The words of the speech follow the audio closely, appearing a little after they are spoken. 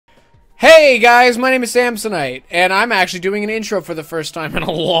Hey guys, my name is Samsonite, and I'm actually doing an intro for the first time in a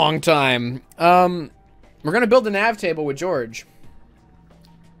long time. We're gonna build a NAV table with George.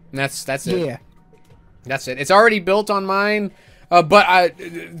 And that's it. Yeah. That's it. It's already built on mine, but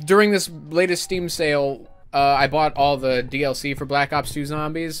during this latest Steam sale, I bought all the DLC for Black Ops 2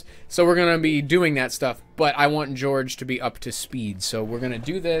 Zombies, so we're gonna be doing that stuff, but I want George to be up to speed, so we're gonna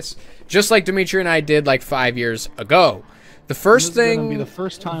do this just like Dimitri and I did like 5 years ago. The first thing... This is going to be the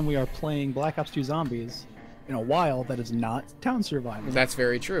first time we are playing Black Ops 2 Zombies in a while that is not town survival. That's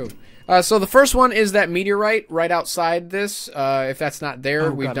very true. So the first one is that meteorite right outside this. If that's not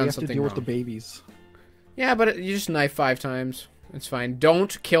there, we've done something wrong. We have to deal with the babies. Yeah, but you just knife 5 times. It's fine.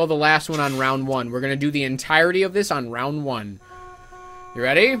 Don't kill the last one on round 1. We're going to do the entirety of this on round 1. You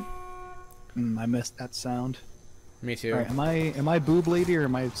ready? I missed that sound. Me too. All right, am I boob lady or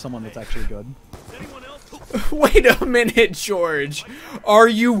am I someone that's actually good? Wait a minute, George. Are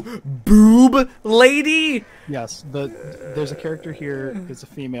you boob lady? Yes. There's a character here. It's a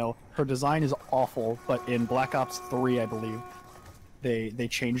female. Her design is awful, but in Black Ops 3, I believe, they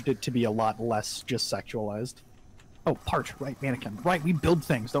changed it to be a lot less just sexualized. Oh, part. Right, mannequin. Right, we build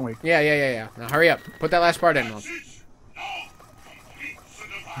things, don't we? Yeah. Now hurry up. Put that last part in.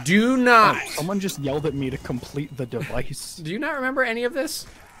 Do not. Oh, someone just yelled at me to complete the device. Do you not remember any of this?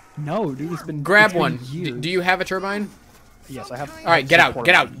 No, dude, it's been Grab it's been one. years. Do you have a turbine? Yes, I have. All right, get out.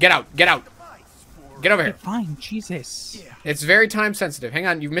 Get over here. Fine, Jesus. It's very time sensitive. Hang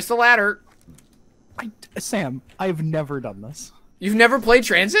on, you've missed the ladder. Sam, I've never done this. You've never played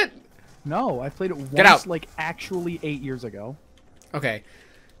Transit? No, I played it once, Get out. like actually 8 years ago. Okay,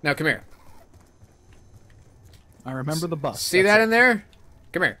 now come here. I remember the bus. See that in there?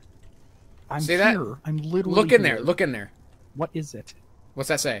 Come here. I'm See here. that? I'm literally Look in here. there. Look in there. What is it? What's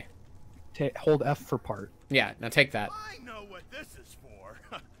that say? Hold F for part. Yeah, now take that. I know what this is for.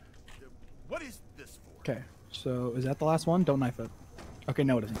 What is this for? Okay, so is that the last one? Don't knife it. Okay,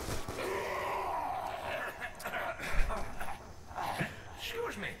 no it isn't.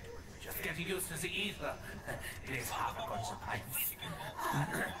 Excuse me. Just getting used to the ether. It is hard to concentrate.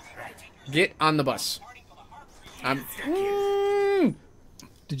 Right. Get on the bus.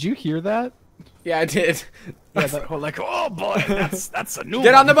 Did you hear that? Yeah, I did. Yeah, that whole like, oh boy, that's a new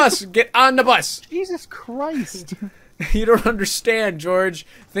Get one. on the bus. Get on the bus. Jesus Christ. You don't understand, George.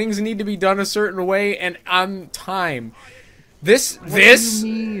 Things need to be done a certain way and on time. What do you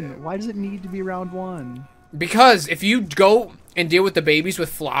mean? Why does it need to be round 1? Because if you go and deal with the babies with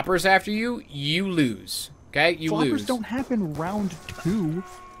floppers after you, you lose. Okay? You lose. Floppers don't happen round 2.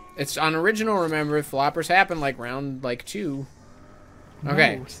 It's on original, remember. Floppers happen like round 2.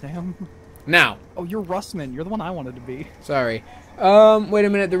 Okay. No, Sam. Now. Oh, you're Russman. You're the one I wanted to be. Sorry. Wait a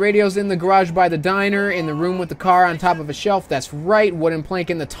minute. The radio's in the garage by the diner, in the room with the car on top of a shelf. That's right. Wooden plank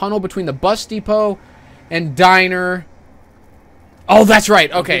in the tunnel between the bus depot and diner. Oh, that's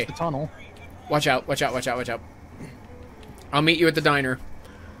right. Okay. Here's the tunnel. Watch out. I'll meet you at the diner.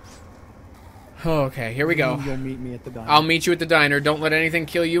 Okay, here we go. You'll meet me at the diner. I'll meet you at the diner. Don't let anything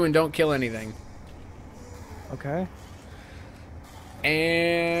kill you and don't kill anything. Okay.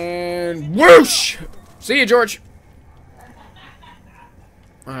 And whoosh! See you, George.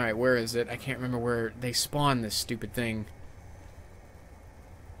 Alright, where is it? I can't remember where they spawned this stupid thing.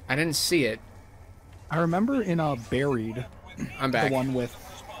 I didn't see it. I remember in Buried, I'm back. the one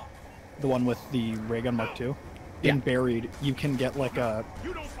with the ray gun Mark II. Yeah. In Buried, you can get like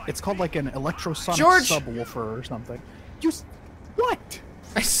it's called like an electrosonic George! subwoofer or something. What?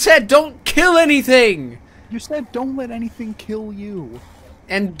 I said don't kill anything! You said don't let anything kill you.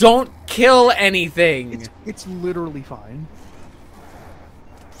 And don't kill anything! It's literally fine.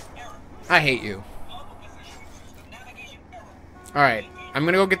 I hate you. Alright, I'm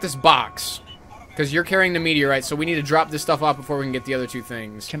gonna go get this box. Because you're carrying the meteorite, so we need to drop this stuff off before we can get the other 2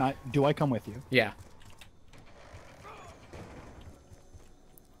 things. Do I come with you? Yeah.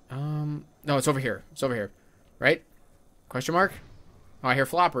 No, it's over here. It's over here. Right? Question mark? Oh, I hear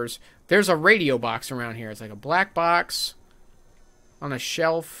floppers. There's a radio box around here. It's like a black box on a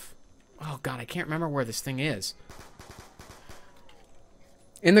shelf. Oh, God, I can't remember where this thing is.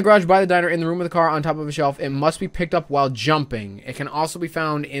 In the garage by the diner, in the room of the car, on top of a shelf. It must be picked up while jumping. It can also be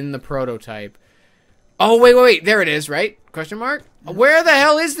found in the prototype. Oh, wait. There it is, right? Question mark? Where the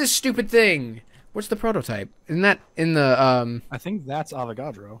hell is this stupid thing? What's the prototype? Isn't that in the, I think that's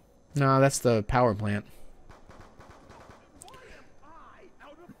Avogadro. No, that's the power plant.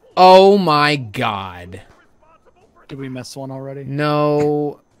 Oh my God. Did we miss one already?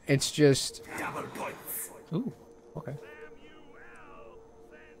 No, it's just... Double points. Ooh, okay.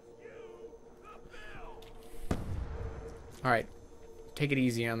 Alright. take it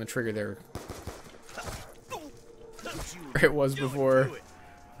easy on the trigger there. It was before.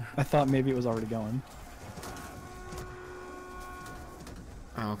 I thought maybe it was already going.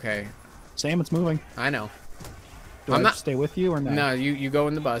 Okay. Sam, it's moving. I know. Do I'm I not... stay with you or no? No, you go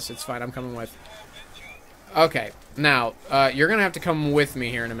in the bus. It's fine. I'm coming with. Okay. Now, you're going to have to come with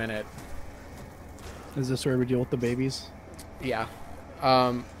me here in a minute. Is this where we deal with the babies? Yeah.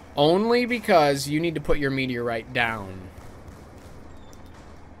 Only because you need to put your meteorite down.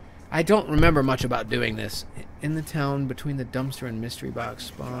 I don't remember much about doing this. In the town between the dumpster and mystery box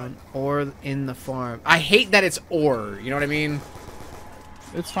spawn, or in the farm. I hate that it's or. You know what I mean?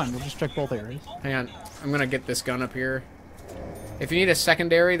 It's fine. We'll just check both areas. Hang on. I'm going to get this gun up here. If you need a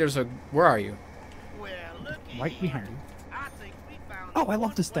secondary, there's a... Where are you? Well, looky Right behind you. I think we found Oh, I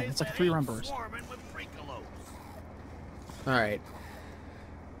love this thing. It's like a 3-round burst. swarming with Freakalos. Alright.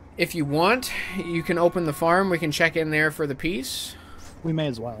 If you want, you can open the farm. We can check in there for the piece. We may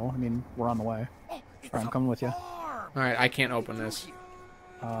as well. I mean, we're on the way. Alright, I'm coming with you. Alright, I can't open this.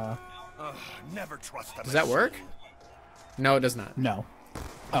 Never trust them. Does that work? No, it does not. No.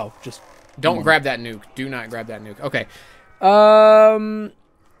 Oh, just... Don't grab that nuke. Do not grab that nuke. Okay.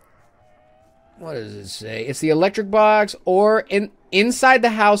 What does it say? It's the electric box or inside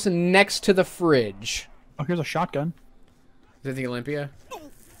the house next to the fridge. Oh, here's a shotgun. Is it the Olympia? All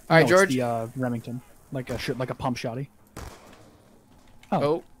right, No, George. It's the Remington. Like a pump shotty.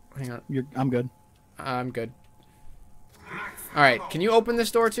 Oh, hang on. I'm good. I'm good. All right, can you open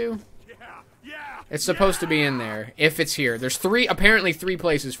this door too? Yeah. It's supposed to be in there, if it's here. There's apparently three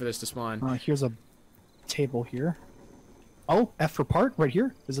places for this to spawn. Here's a table here. Oh, F for part, right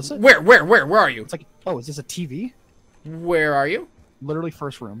here. Is this it? Where are you? It's like, oh, is this a TV? Where are you? Literally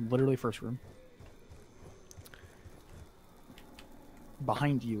first room. Literally first room.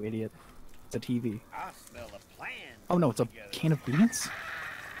 Behind you, idiot. It's a TV. I smell a plan. Oh no, it's a can of beans?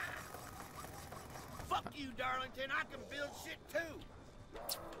 Fuck you, Darlington. I can build shit too.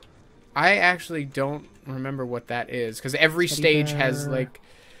 I actually don't remember what that is, because every Teddy stage has, bear. like...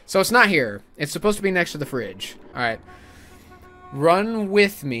 So it's not here. It's supposed to be next to the fridge. Alright. Run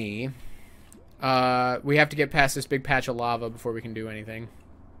with me. We have to get past this big patch of lava before we can do anything.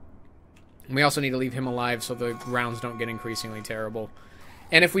 And we also need to leave him alive so the rounds don't get increasingly terrible.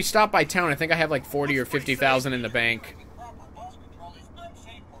 And if we stop by town, I think I have like 40 or 50,000 in the bank.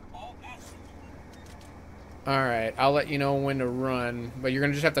 Alright, I'll let you know when to run. But you're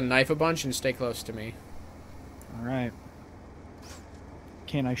going to just have to knife a bunch and stay close to me. Alright.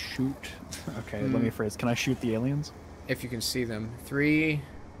 Can I shoot? Okay, let me phrase. Can I shoot the aliens? If you can see them. 3,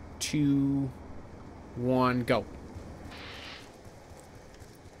 2, 1, go.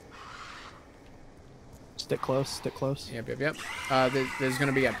 Stick close, stick close. Yep. There's going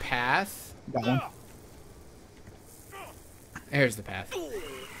to be a path. Got one. There's the path.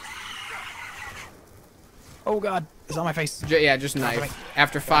 Oh god, it's on my face. Yeah, just knife.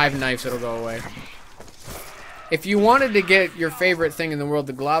 After 5 knives, it'll go away. If you wanted to get your favorite thing in the world,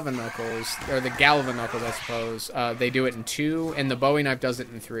 the Glava Knuckles, or the Galva Knuckles, I suppose, they do it in 2, and the Bowie knife does it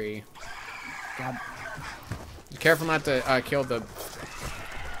in 3. God. Be careful not to kill the...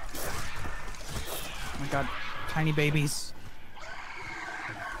 Oh my god, tiny babies.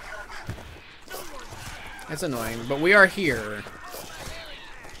 That's annoying, but we are here.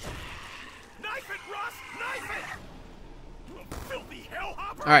 Knife it, Russ! Knife it! You filthy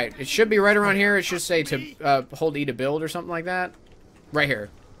hellhopper! Alright, it should be right around here. It should say to hold E to build or something like that. Right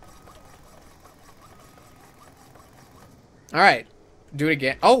here. Alright. Do it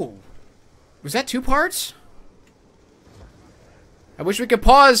again. Oh! Was that 2 parts? I wish we could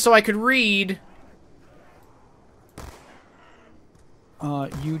pause so I could read.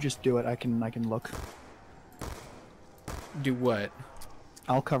 You just do it. I can look. Do what?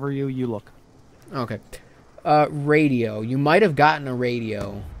 I'll cover you, you look. Okay. Radio. You might have gotten a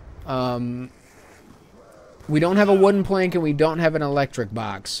radio. We don't have a wooden plank and we don't have an electric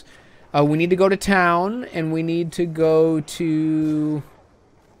box. We need to go to town and we need to go to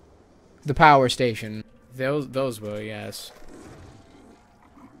the power station. Those will, yes.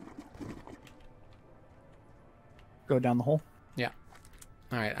 Go down the hole. Yeah.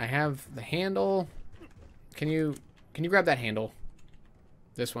 Alright, I have the handle. Can you grab that handle?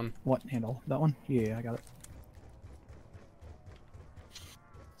 This one. What handle? That one? Yeah, I got it.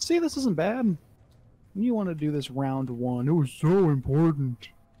 See, this isn't bad. You want to do this round 1. It was so important.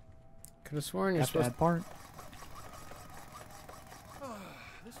 Could have sworn you're Have to supposed add part.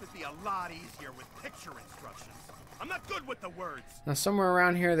 This would be a lot easier with picture instructions. I'm not good with the words. Now somewhere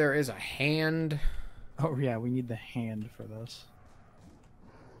around here there is a hand. Oh yeah, we need the hand for this.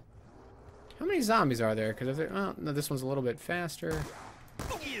 How many zombies are there? Because if oh no, this one's a little bit faster.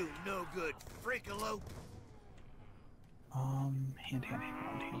 no good freakalope. Hand.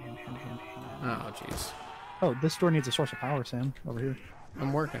 Oh, jeez. Oh, this door needs a source of power, Sam. Over here.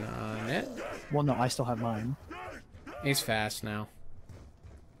 I'm working on it. Well, no, I still have mine. He's fast now.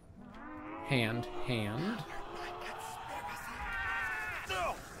 Hand. Hand.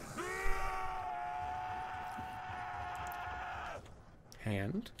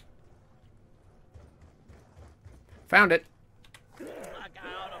 Found it. Like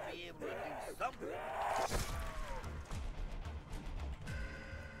I ought to be able to do something.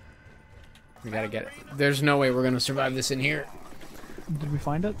 We gotta get it. There's no way we're gonna survive this in here. Did we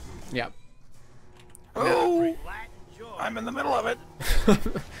find it? Yep. Oh! Flat and joy. I'm in the middle of it.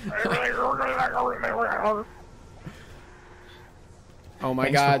 Oh my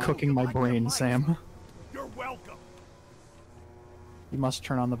Thanks god. for cooking my brain, Sam. You're welcome. You must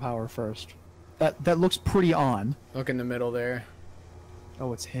turn on the power first. That looks pretty on. Look in the middle there.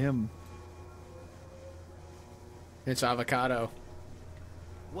 Oh, it's him. It's avocado.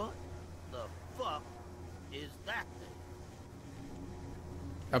 What the fuck is that thing?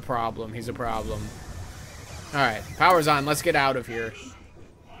 A problem. He's a problem. Alright, power's on. Let's get out of here.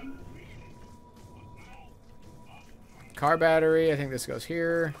 Car battery. I think this goes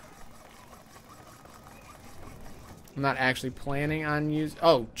here. I'm not actually planning on use.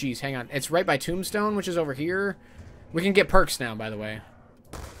 Oh, geez, hang on. It's right by Tombstone, which is over here. We can get perks now, by the way.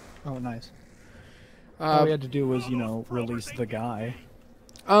 Oh, nice. All we had to do was, you know, release the guy.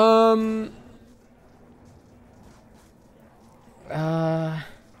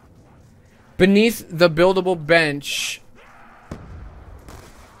 Beneath the buildable bench.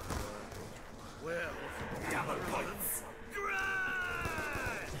 Well,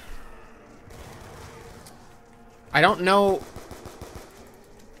 I don't know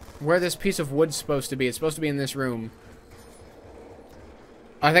where this piece of wood's supposed to be. It's supposed to be in this room.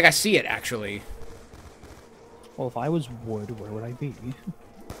 I think I see it, actually. Well, if I was wood, where would I be?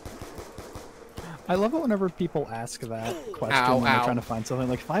 I love it whenever people ask that question when they're trying to find something.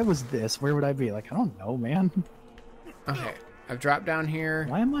 Like, if I was this, where would I be? Like, I don't know, man. Okay, I've dropped down here.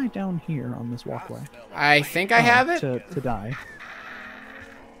 Why am I down here on this walkway? I think I have it. To die.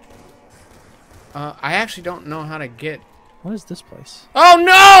 I actually don't know how to get... What is this place? Oh,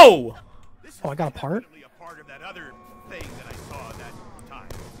 no! Oh, I got a part? definitely a part of that other thing that I saw that time.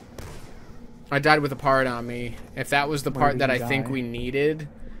 I died with a part on me. If that was the part did that you I think die? we needed,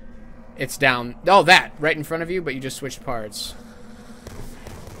 it's down. Oh, that! Right in front of you, but you just switched parts.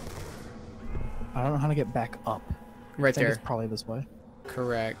 I don't know how to get back up. Right I think there. it's probably this way.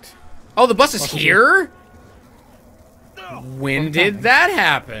 Correct. Oh, the bus is here? When did that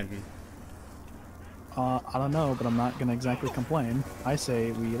happen? I don't know, but I'm not gonna exactly complain. I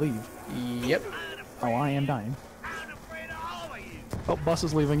say we leave. Yep. Oh, I am dying. I'm afraid of all of you. Oh, bus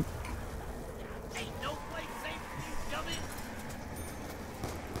is leaving. Ain't no place safe for you, dummy.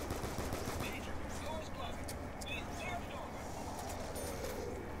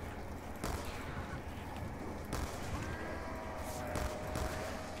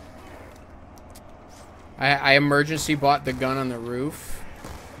 I emergency bought the gun on the roof.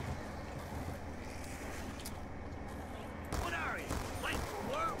 What are you? Late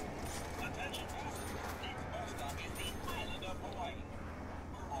for work?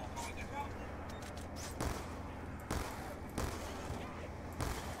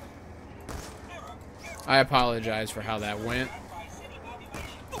 I apologize for how that went.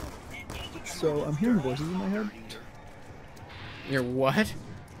 So I'm hearing voices in my head. You're what?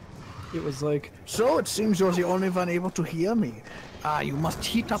 It was like, so it seems you're the only one able to hear me. You must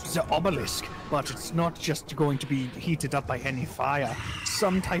heat up the obelisk, but it's not just going to be heated up by any fire.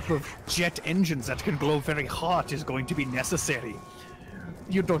 Some type of jet engines that can glow very hot is going to be necessary.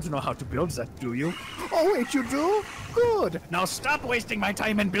 You don't know how to build that, do you? Oh, wait, you do? Good. Now stop wasting my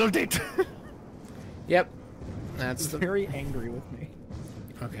time and build it. Yep. That's the... very angry with me.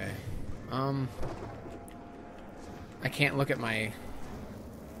 Okay. I can't look at my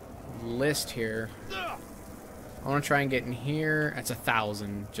list here. I want to try and get in here. That's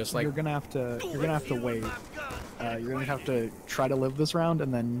 1,000. Just like You're gonna have to wait. You're gonna have to try to live this round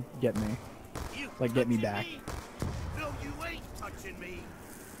and then get me. Like, get me back. No, you ain't touching me.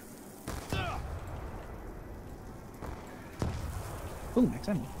 Ooh, next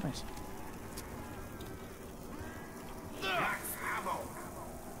ammo. Nice.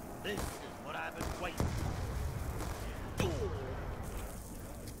 This is what I've been waiting.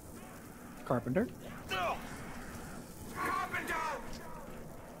 Carpenter.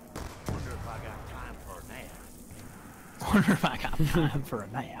 Wonder if I got time for a nap. Wonder if I got time for a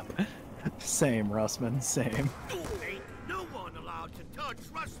nap. Same, Russman. Same. Ain't no one allowed to touch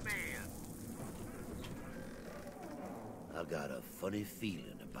Russman. man. I've got a funny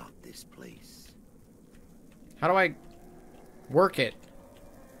feeling about this place. How do I work it?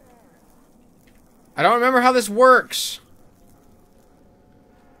 I don't remember how this works.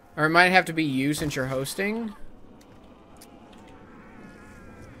 Or it might have to be you since you're hosting.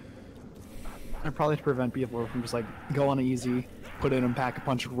 I probably have to prevent people from just like go on easy, put in and pack a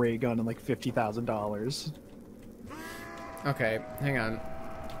punch ray gun and like $50,000. Okay, hang on.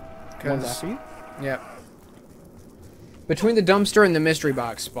 One's after you? Yep. Between the dumpster and the mystery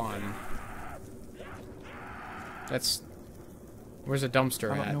box spawn. That's... Where's the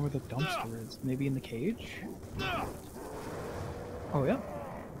dumpster I at? don't know where the dumpster is. Maybe in the cage? Oh, yeah.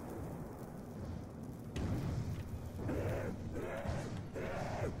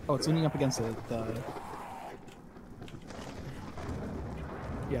 Oh, it's leaning up against the...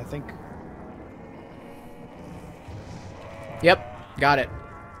 Yeah, I think... Yep, got it.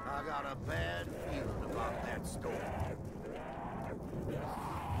 I got a bad feeling about that store.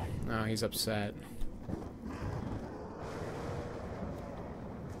 Oh, he's upset.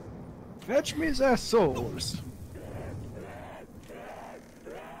 Fetch me their souls.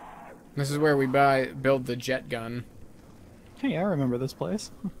 This is where we build the jet gun. Hey, I remember this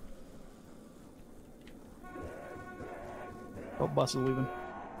place. Oh, bus is leaving.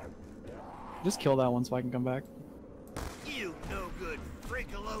 Just kill that one so I can come back. You no good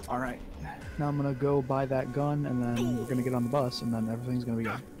frickalope. Alright. Now I'm gonna go buy that gun, and then we're gonna get on the bus, and then everything's gonna be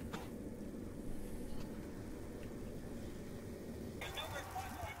good.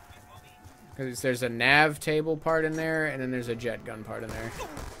 Because there's a NAV table part in there, and then there's a jet gun part in there.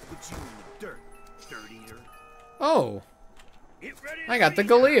 Put you in the dirt, dirt eater. Oh! Get ready I got the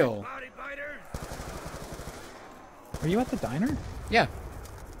Galil. body biters. Are you at the diner? Yeah.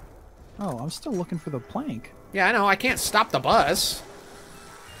 Oh, I'm still looking for the plank. Yeah, I know. I can't stop the bus.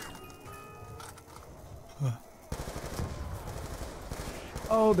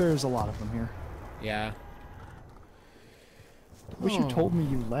 Oh, there's a lot of them here. Yeah. Wish you told me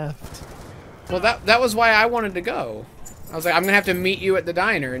you left. Well, that was why I wanted to go. I was like, I'm gonna have to meet you at the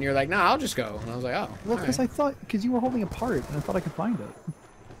diner, and you're like, nah, I'll just go. And I was like, oh. Well, because alright. because you were holding a part, and I thought I could find it.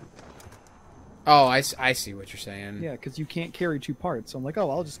 Oh, I see what you're saying. Yeah, because you can't carry two parts. So I'm like, oh,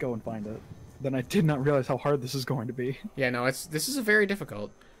 I'll just go and find it. Then I did not realize how hard this is going to be. Yeah, no, this is a very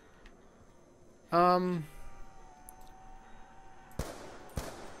difficult.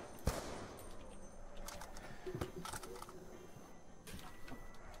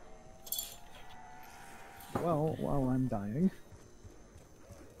 Well, while I'm dying.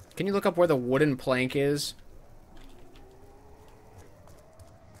 Can you look up where the wooden plank is?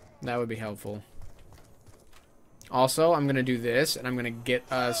 That would be helpful. Also, I'm gonna do this, and I'm gonna get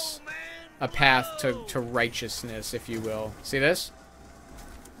us a path to righteousness, if you will. See this?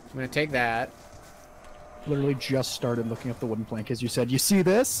 I'm gonna take that. Literally just started looking up the wooden plank as you said. You see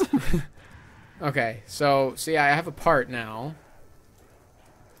this? Okay, so, see, I have a part now.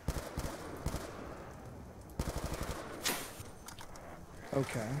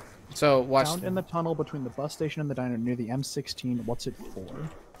 Okay. So, watch. Found in the tunnel between the bus station and the diner near the M16. What's it for?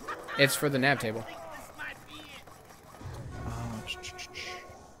 It's for the nav table. Uh,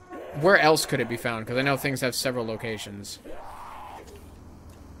 Where else could it be found? Because I know things have several locations.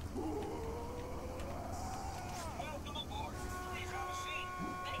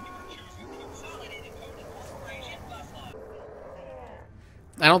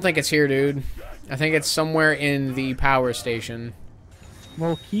 I don't think it's here, dude. I think it's somewhere in the power station.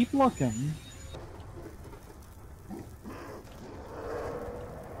 well, keep looking.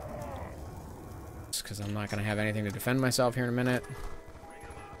 Because I'm not going to have anything to defend myself here in a minute.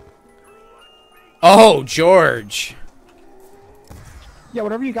 Oh, George! Yeah,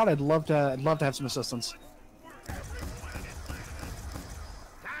 whatever you got, I'd love to have some assistance. Time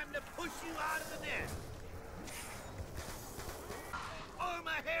to push you out of the nest. Oh,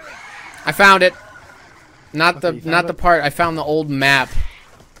 my hairy. I found it. Not Okay, you the not found the it? part. I found the old map.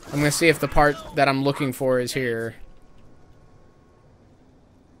 I'm gonna see if the part that I'm looking for is here.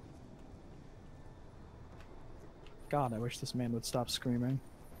 God, I wish this man would stop screaming.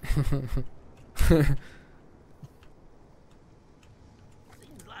 Seems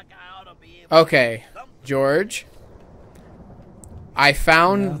like I ought to be able Okay, George. I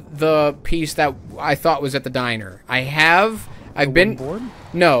found the piece that I thought was at the diner. I've been Board?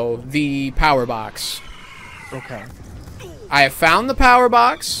 no, the power box. Okay. I have found the power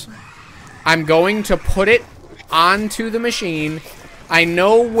box. I'm going to put it onto the machine. I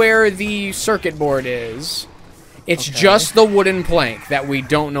know where the circuit board is. It's Okay. just the wooden plank that we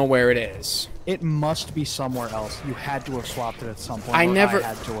don't know where it is. It must be somewhere else. You had to have swapped it at some point. I or never- I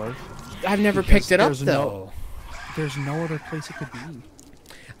had to have. I've never Because picked it up there's though. There's no other place it could be.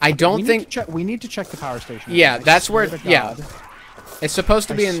 I don't think. We need to check the power station. Yeah, I that's where. swear to Yeah, God. it's supposed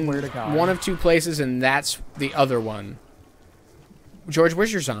to I be in swear to God. one of two places, and that's the other one. George,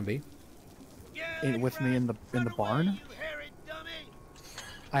 where's your zombie? With me in the barn.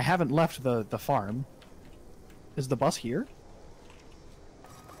 I haven't left the farm. Is the bus here?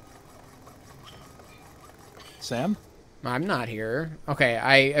 Sam? I'm not here. Okay,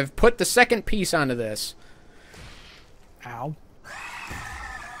 I have put the second piece onto this. Ow.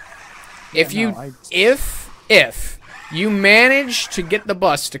 If Yeah, you no, if you manage to get the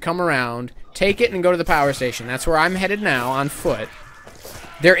bus to come around, take it and go to the power station. That's where I'm headed now on foot.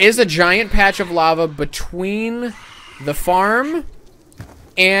 There is a giant patch of lava between the farm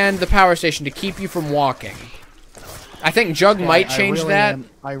and the power station to keep you from walking. I think Jug might change that.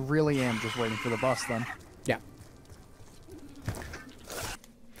 I really am just waiting for the bus then. Yeah.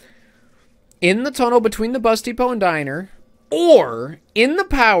 In the tunnel between the bus depot and diner, or in the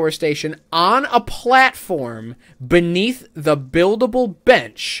power station on a platform beneath the buildable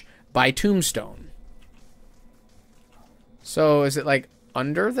bench by Tombstone. So is it like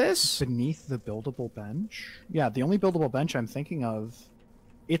under this? Beneath the buildable bench? Yeah, the only buildable bench I'm thinking of,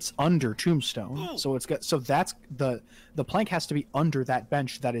 it's under Tombstone. So that's the plank has to be under that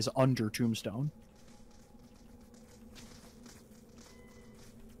bench that is under Tombstone.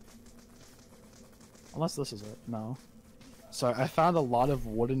 Unless this is it. No. So I found a lot of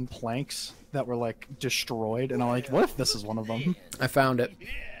wooden planks that were like destroyed, and I'm like, what if this is one of them? I found it.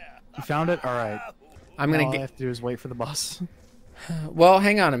 You found it? All right. I'm All gonna I get. have to do is wait for the bus. Well,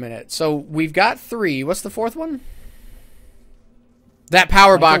 hang on a minute. So we've got 3. What's the 4th one? That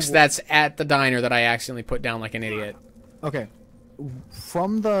power box that's at the diner that I accidentally put down like an idiot. Okay.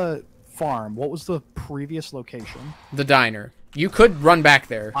 From the farm, what was the previous location? The diner. You could run back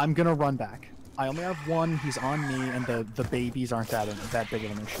there. I'm gonna run back. I only have one. He's on me, and the babies aren't that big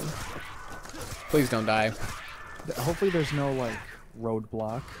of an issue. Please don't die. Hopefully, there's no like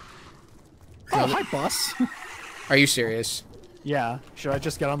roadblock. Oh, hi, bus. Are you serious? Yeah. Should I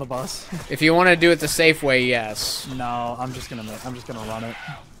just get on the bus? If you want to do it the safe way, yes. No, I'm just gonna run it.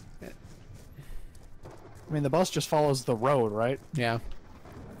 I mean, the bus just follows the road, right? Yeah.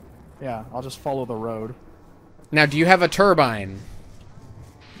 Yeah, I'll just follow the road. Now, do you have a turbine?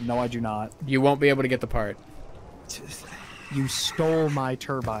 No, I do not. You won't be able to get the part. You stole my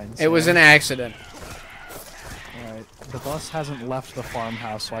turbine. It was an accident. Alright, the bus hasn't left the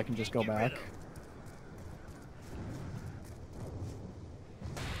farmhouse, so I can just go back.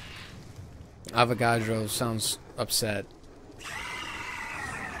 Avogadro sounds upset.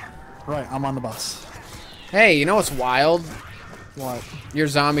 Right, I'm on the bus. Hey, you know what's wild? What? Your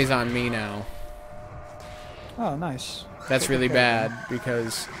zombie's on me now. Oh, nice. That's really bad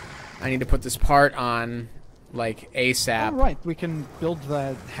because I need to put this part on, like, ASAP. Oh, right, we can build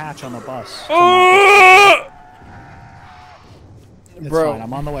the hatch on the bus. It's Bro. fine,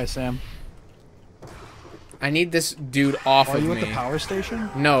 I'm on the way, Sam. I need this dude off Are of you me. at the power station?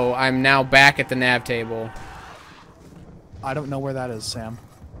 No, I'm now back at the nav table. I don't know where that is, Sam.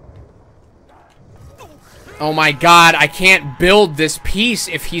 Oh my god, I can't build this piece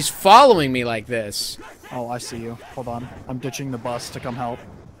if he's following me like this. Oh, I see you. Hold on. I'm ditching the bus to come help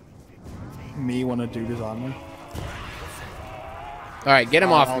me when a dude is on me. Alright, get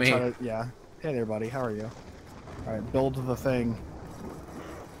him off I'll me. try to, yeah. Hey there, buddy. How are you? Alright, build the thing.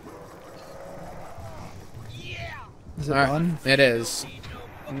 Is it Alright, done? it is.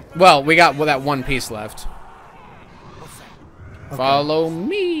 Well, we got that one piece left. Okay. Follow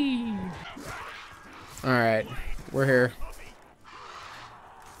me. Alright, we're here.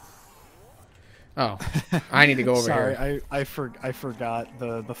 Oh, I need to go over Sorry, here. I forgot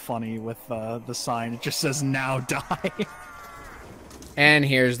the funny with the sign. It just says now die. And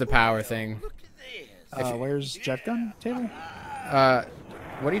here's the power thing. Where's jet gun table?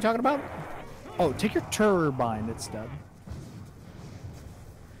 What are you talking about? Oh, take your turbine. It's dead.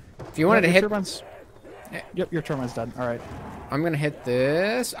 If you wanted to your hit... turbine's... Yep, your turbine's dead. All right. I'm gonna hit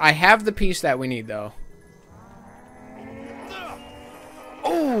this. I have the piece that we need, though.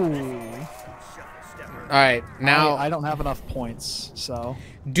 Oh. Alright, now... I don't have enough points, so...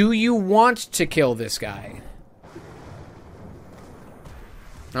 Do you want to kill this guy?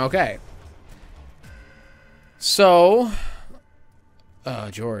 Okay. So...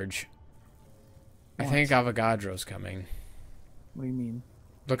 George. I think Avogadro's coming. What do you mean?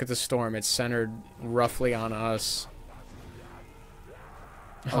 Look at the storm. It's centered roughly on us.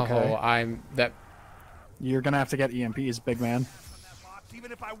 Okay. Oh, I'm... That... You're gonna have to get EMPs, big man.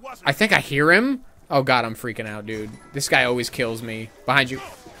 even if I wasn't. I think I hear him. Oh god, I'm freaking out, dude. This guy always kills me. Behind you.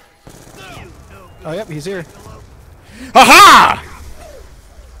 Oh, yep, he's here. Aha!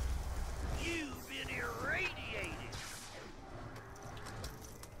 You've been irradiated.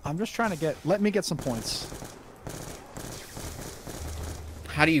 I'm just trying to get. Let me get some points.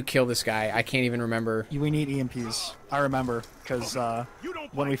 How do you kill this guy? I can't even remember. We need EMPs. I remember, because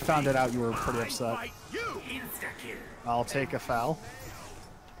when we found it out, you were pretty upset. Fight you. Insta-kill. I'll take a foul.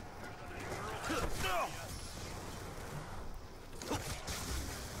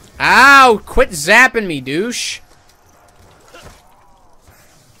 Ow! Quit zapping me, douche.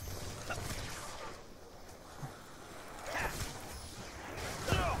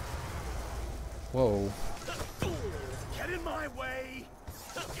 Whoa. Get in my way.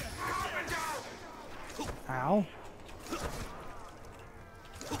 Ow.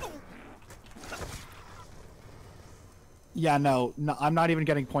 Yeah, no, I'm not even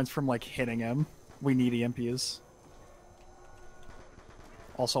getting points from, like, hitting him. We need EMPs.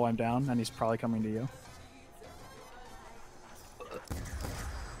 Also, I'm down, and he's probably coming to you.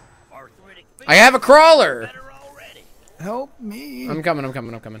 I have a crawler! Help me! I'm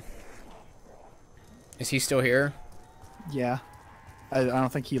coming. Is he still here? Yeah. I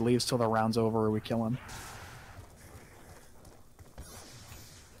don't think he leaves till the round's over or we kill him.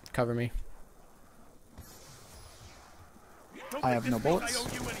 Cover me. I have no bullets.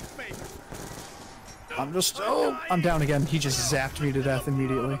 I'm just... Oh! I'm down again. He just zapped me to death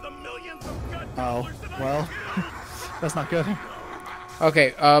immediately. Oh. Well. That's not good.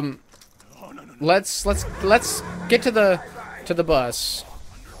 Okay, let's get to the bus.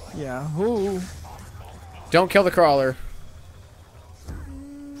 Yeah. Ooh. Don't kill the crawler.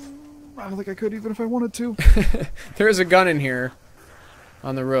 I don't think I could even if I wanted to. There's a gun in here.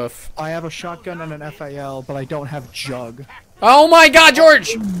 On the roof. I have a shotgun and an FAL, but I don't have Jug. Oh my god,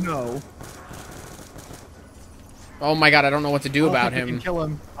 George! No. Oh my god, I don't know what to do about We him. can kill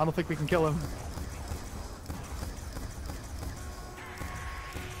him. I don't think we can kill him.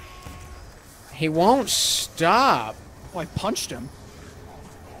 He won't stop. Oh, I punched him.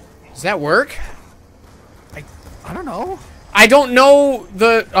 Does that work? I don't know. I don't know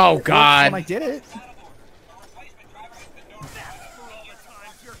the... Oh god. When I did it.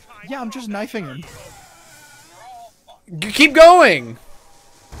 Yeah, I'm just knifing him. Keep going!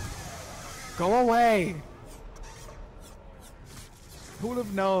 Go away. Who would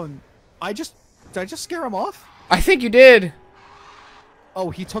have known? Did I just scare him off? I think you did. Oh,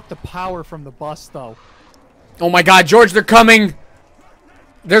 he took the power from the bus, though. Oh my god, George, they're coming!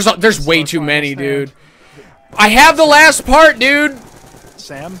 There's way too many, dude. I have the last part, dude!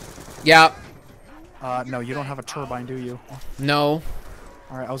 Sam? Yeah. No, you don't have a turbine, do you? No.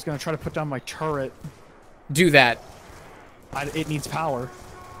 Alright, I was gonna try to put down my turret. Do that. It needs power.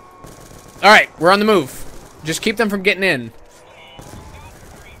 Alright, we're on the move. Just keep them from getting in.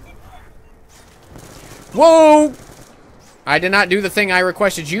 Whoa! I did not do the thing I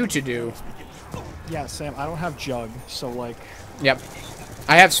requested you to do. Yeah, Sam, I don't have Jug, so, like... Yep.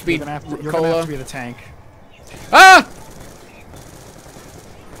 I have speed You're gonna cola. have to be the tank. Ah!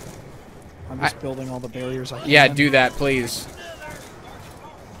 I'm just building all the barriers I can. Yeah, do that, please.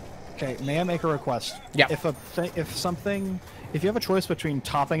 Okay, may I make a request? Yeah. If you have a choice between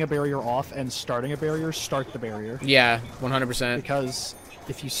topping a barrier off and starting a barrier, start the barrier. Yeah, 100%. Because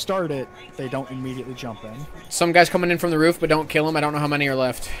if you start it, they don't immediately jump in. Some guys coming in from the roof, but don't kill them. I don't know how many are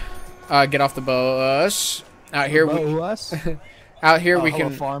left. Get off the bus. Out here, out here we can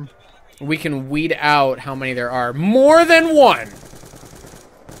farm. We can weed out how many there are. More than one.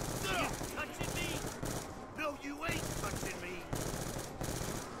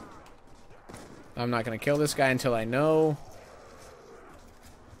 I'm not gonna kill this guy until I know.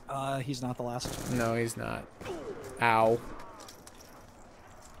 He's not the last. No, he's not. Ow.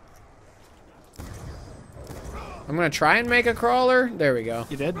 I'm gonna try and make a crawler. There we go.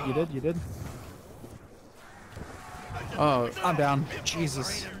 You did? You did? You did? Oh. I'm down.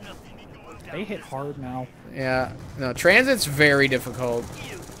 Jesus. They hit hard now. Yeah. No, transit's very difficult.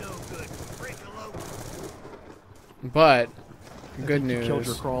 But, good news. You killed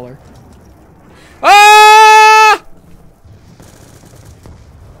your crawler. Ah!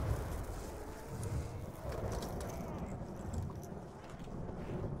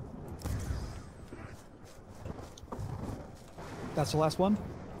 That's the last one?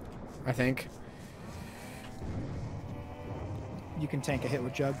 I think. You can tank a hit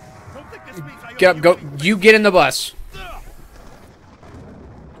with Jug. Get up, go. You get in the bus.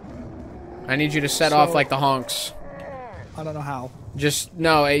 I need you to set off like the honks. I don't know how. Just,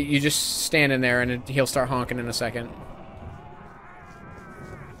 no, you just stand in there and he'll start honking in a second.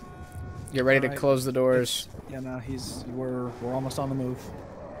 Get ready to Alright. close the doors. Yeah, no, we're almost on the move.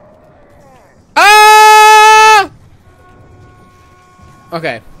 Ah!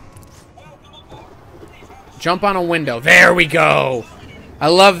 Okay. Jump on a window. There we go. I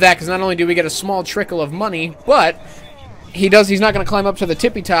love that because not only do we get a small trickle of money, but he's not going to climb up to the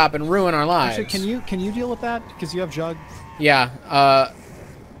tippy top and ruin our lives. Actually, can you deal with that? Because you have Jug. Yeah.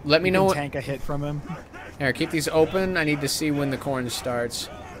 Let me know what. Tank a hit from him. Here, keep these open. I need to see when the corn starts.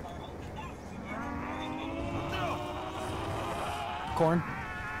 Corn.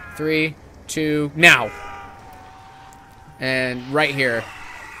 3, 2, now. And right here.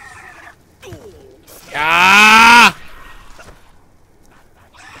 Ah!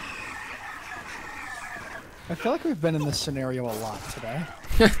 I feel like we've been in this scenario a lot today.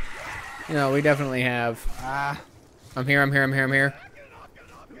 No, we definitely have. Ah. I'm here, I'm here, I'm here, I'm here.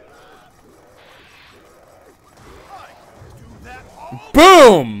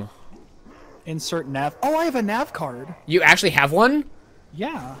 Boom! Insert nav. Oh, I have a nav card. You actually have one?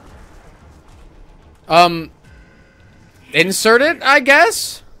 Yeah. Insert it, I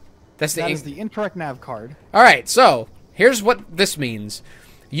guess? That is the incorrect nav card. Alright, so, here's what this means.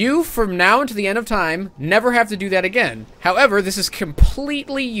 You, from now until the end of time, never have to do that again. However, this is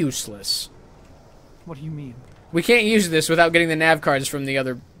completely useless. What do you mean? We can't use this without getting the nav cards from the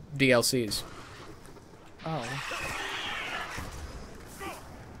other DLCs. Oh.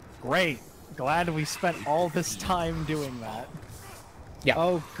 Great. Glad we spent all this time doing that. Yeah.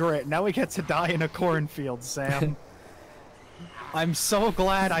 Oh, great. Now we get to die in a cornfield, Sam. I'm so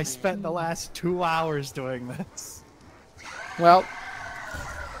glad I spent the last 2 hours doing this. Well,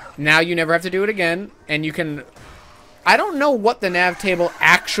 now you never have to do it again, and you can... I don't know what the nav table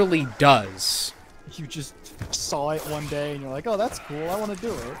actually does. You just saw it one day and you're like, oh, that's cool, I want to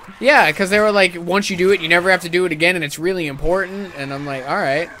do it. Yeah, because they were like, once you do it, you never have to do it again, and it's really important, and I'm like,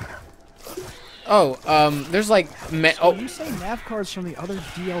 alright. Oh, there's like... So you say nav cards from the other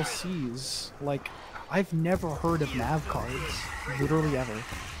DLCs. Like, I've never heard of nav cards. Literally ever.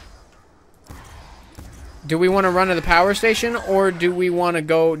 Do we want to run to the power station, or do we want to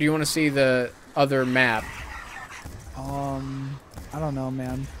go... Do you want to see the other map? I don't know,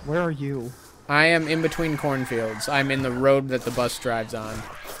 man. Where are you? I am in between cornfields. I'm in the road that the bus drives on.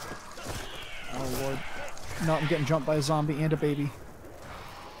 Oh, Lord. No, I'm getting jumped by a zombie and a baby.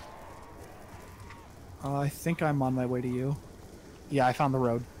 I think I'm on my way to you. Yeah, I found the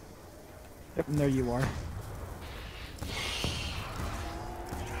road. Yep, and there you are.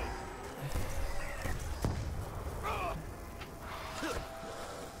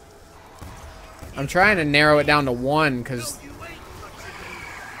 I'm trying to narrow it down to 1, because...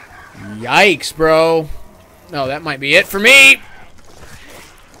 Yikes, bro. No, that might be it for me!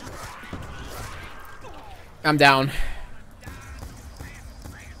 I'm down.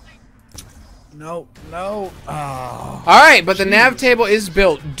 No, no. Oh. Alright, but the nav table is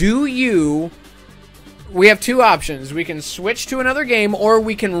built. Do you... We have 2 options. We can switch to another game, or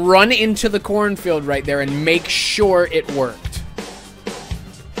we can run into the cornfield right there and make sure it worked.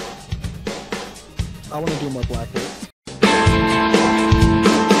 I want to do more Blackwood.